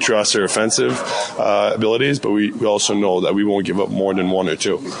we trust our offensive abilities, but we also know that we won't give up more than 1 or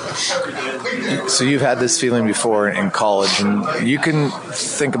 2. So you've had this feeling before in college, and you can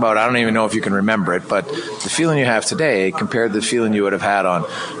think about, I don't even know if you can remember it, but the feeling you have today compared to the feeling you would have had on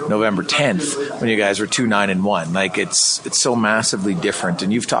November 10th when you guys were 2-9-1. Like it's so massively different,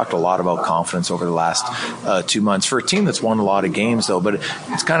 and you've talked a lot about confidence over the last 2 months for a team that's won a lot of games, though. But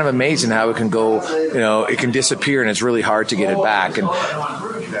it's kind of amazing how it can go, it can disappear, and it's really hard to get it back. And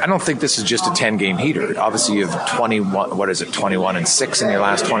I don't think this is just a 10-game heater. Obviously, you have 21-6 in your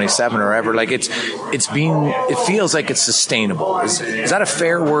last 27 or ever. Like it feels like it's sustainable. Is that a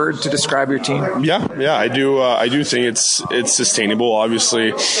fair word to describe your team? Yeah, I do think it's sustainable.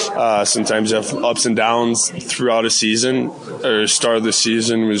 Obviously, sometimes you have ups and downs throughout a season, or start of the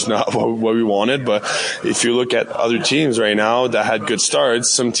season was not what we wanted. But if you look at other teams right now that had good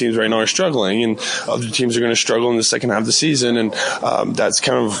starts, some teams right now are struggling, and other teams are going to struggle in the second half of the season. And that's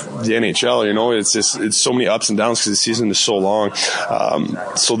kind of the NHL. It's so many ups and downs because the season is so long.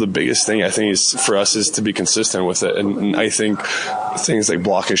 So the biggest thing I think is for us is to be consistent with it. And I think things like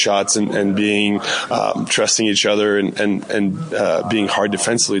blocking shots and being trusting each other and being hard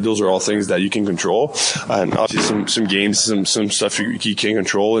defensively, those are all things that you can control. And obviously some games, some stuff you can't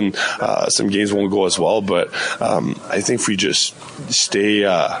control, and some games won't go as well. But I think if we just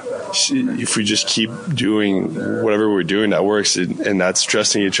if we just keep doing whatever we're doing that works, and that's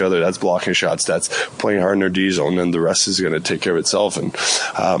trusting each other, that's blocking shots, that's playing hard in our D zone, then the rest is going to take care of itself. And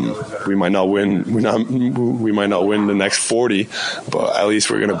we might not win the next 40, but at least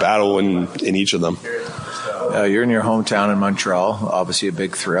we're going to battle in each of them. You're in your hometown in Montreal, obviously a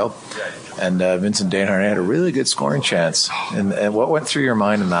big thrill. And Vincent Desharnais had a really good scoring chance. And what went through your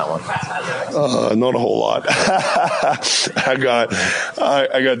mind in that one? Not a whole lot.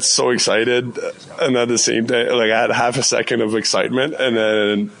 I got so excited, and at the same time, I had half a second of excitement, and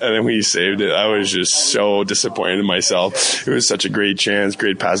then when he saved it, I was just so disappointed in myself. It was such a great chance,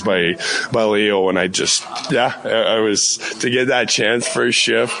 great pass by Leo, and I was to get that chance first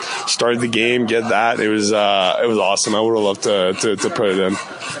shift, start the game, get that. It was awesome. I would have loved to put it in.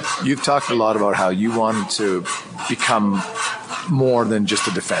 You've talked a lot about how you wanted to become more than just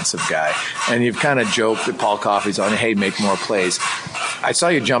a defensive guy. And you've kind of joked that Paul Coffey's on, hey, make more plays. I saw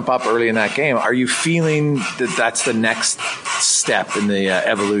you jump up early in that game. Are you feeling that that's the next step in the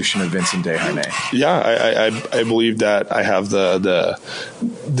evolution of Vincent Desharnais? Yeah, I believe that I have the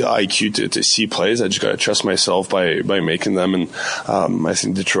IQ to see plays. I just got to trust myself by making them. And I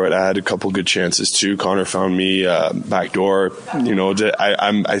think Detroit, I had a couple good chances too. Connor found me backdoor. You know,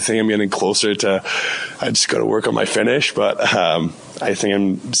 I think I'm getting closer to. I just got to work on my finish, but I think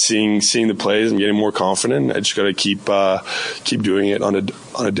I'm seeing the plays. I'm getting more confident. I just got to keep doing it on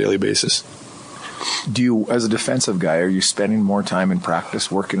a daily basis. Do you, as a defensive guy, are you spending more time in practice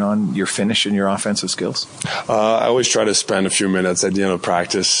working on your finish and your offensive skills? I always try to spend a few minutes at the end of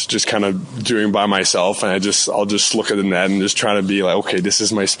practice just kind of doing by myself, and I'll just look at the net and just try to be like, okay, this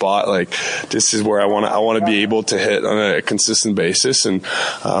is my spot. Like, this is where I want to be able to hit on a consistent basis. And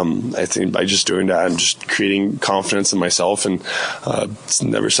I think by just doing that, I'm just creating confidence in myself. And it's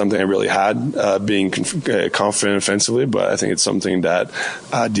never something I really had, being confident offensively, but I think it's something that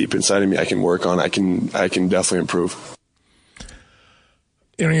deep inside of me I can work on. I can definitely improve.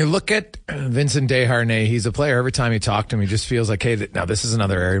 You know, you look at Vincent Desharnais, he's a player. Every time you talk to him, he just feels like, hey, now this is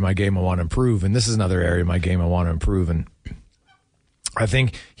another area of my game I want to improve, and this is another area of my game I want to improve. And I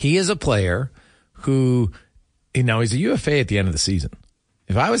think he is a player who, you know, he's a UFA at the end of the season.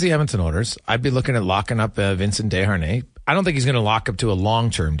 If I was the Edmonton Oilers, I'd be looking at locking up Vincent Desharnais. I don't think he's going to lock up to a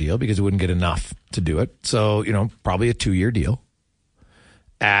long-term deal because he wouldn't get enough to do it. So, you know, probably a 2-year deal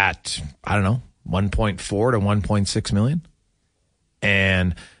at, I don't know, 1.4 to 1.6 million.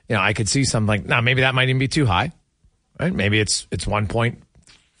 And, you know, I could see something like, now maybe that might even be too high, right? Maybe it's 1.2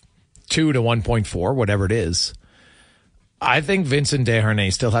 to 1.4, whatever it is. I think Vincent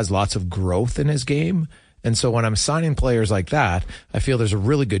Desharnais still has lots of growth in his game. And so when I'm signing players like that, I feel there's a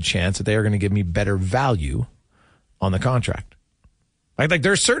really good chance that they are going to give me better value on the contract. Like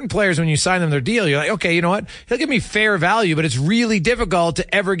there's certain players, when you sign them their deal, you're like, okay, you know what? He'll give me fair value, but it's really difficult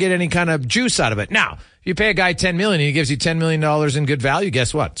to ever get any kind of juice out of it. Now, if you pay a guy $10 million and he gives you $10 million in good value,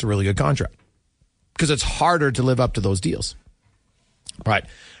 guess what? It's a really good contract because it's harder to live up to those deals. Right.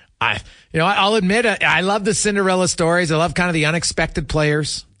 I'll admit, I love the Cinderella stories. I love kind of the unexpected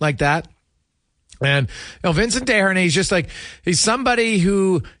players like that. And, you know, Vincent Desharnais is just like, he's somebody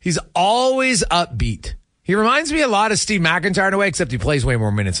who he's always upbeat. He reminds me a lot of Steve McIntyre in a way, except he plays way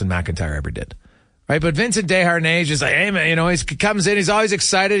more minutes than McIntyre ever did. Right? But Vincent Desharnais is just like, hey man, you know, he comes in, he's always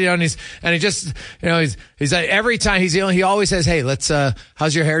excited, you know, and he just, you know, he's like, every time he always says, hey, let's,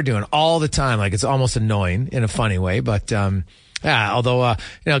 how's your hair doing? All the time. Like, it's almost annoying in a funny way. But, yeah, although, you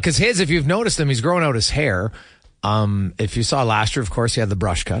know, cause if you've noticed him, he's growing out his hair. If you saw last year, of course, he had the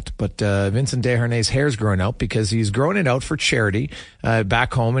brush cut, but Vincent Desharnais' hair's growing out because he's growing it out for charity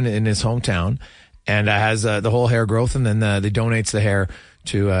back home in his hometown, and has the whole hair growth, and then they donates the hair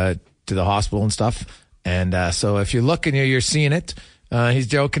to the hospital and stuff. And so if you look and you're seeing it, he's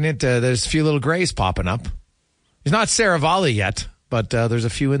joking it. There's a few little grays popping up. He's not Saravalli yet, but there's a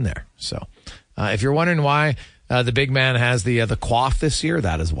few in there. So if you're wondering why the big man has the coif this year,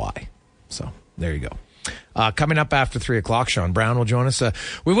 that is why. So there you go. Coming up after 3 o'clock, Sean Brown will join us.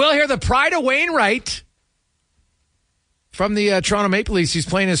 We will hear the pride of Wainwright from the Toronto Maple Leafs. He's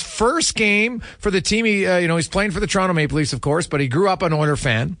playing his first game for the team. He's playing for the Toronto Maple Leafs, of course, but he grew up an Oiler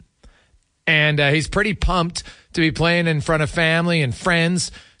fan. And he's pretty pumped to be playing in front of family and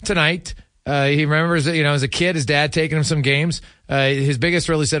friends tonight. He remembers that, you know, as a kid, his dad taking him some games. His biggest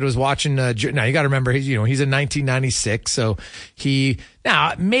thrill, he said, was watching. Now you got to remember, he's in 1996, so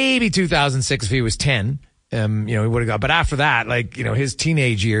maybe 2006 if he was 10. He would have got. But after that, like, you know, his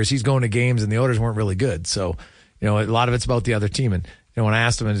teenage years, he's going to games, and the Oilers weren't really good. So, you know, a lot of it's about the other team. And, you know, when I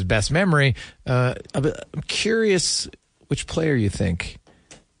asked him his best memory, I'm curious which player you think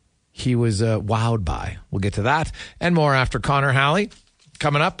he was wowed by. We'll get to that and more after Connor Halley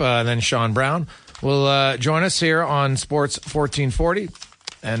coming up. Then Sean Brown will join us here on Sports 1440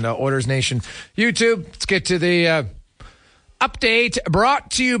 and Oilers Nation YouTube. Let's get to the update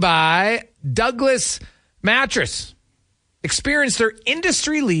brought to you by Douglas Mattress. Experience their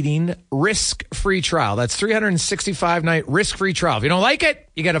industry-leading risk-free trial. That's 365-night risk-free trial. If you don't like it,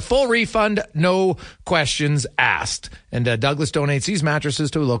 you get a full refund, no questions asked. And Douglas donates these mattresses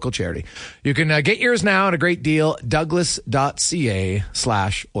to a local charity. You can get yours now at a great deal,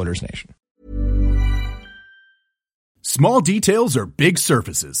 douglas.ca/Oilers Nation. Small details are big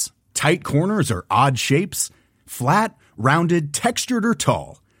surfaces. Tight corners are odd shapes. Flat, rounded, textured, or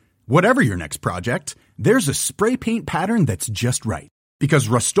tall. Whatever your next project, there's a spray paint pattern that's just right. Because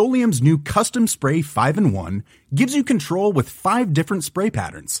Rust-Oleum's new Custom Spray 5-in-1 gives you control with 5 different spray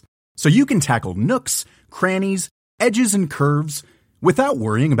patterns. So you can tackle nooks, crannies, edges, and curves without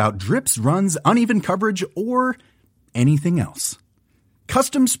worrying about drips, runs, uneven coverage, or anything else.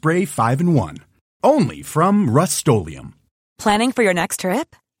 Custom Spray 5-in-1. Only from Rust-Oleum. Planning for your next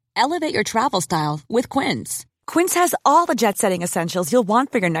trip? Elevate your travel style with Quince. Quince has all the jet-setting essentials you'll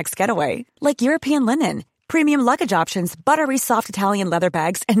want for your next getaway, like European linen, premium luggage options, buttery soft Italian leather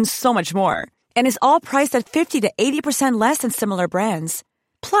bags, and so much more. And is all priced at 50 to 80% less than similar brands.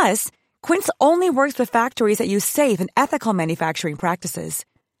 Plus, Quince only works with factories that use safe and ethical manufacturing practices.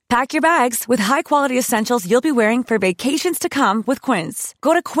 Pack your bags with high-quality essentials you'll be wearing for vacations to come with Quince.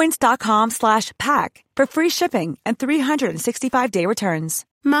 Go to quince.com/pack for free shipping and 365-day returns.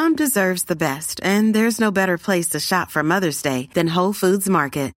 Mom deserves the best, and there's no better place to shop for Mother's Day than Whole Foods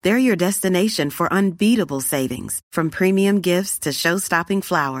Market. They're your destination for unbeatable savings, from premium gifts to show-stopping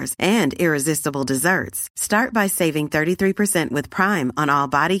flowers and irresistible desserts. Start by saving 33% with Prime on all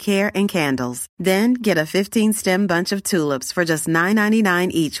body care and candles. Then get a 15-stem bunch of tulips for just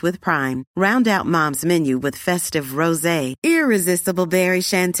 $9.99 each with Prime. Round out Mom's menu with festive rosé, irresistible berry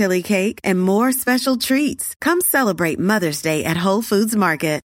chantilly cake, and more special treats. Come celebrate Mother's Day at Whole Foods Market.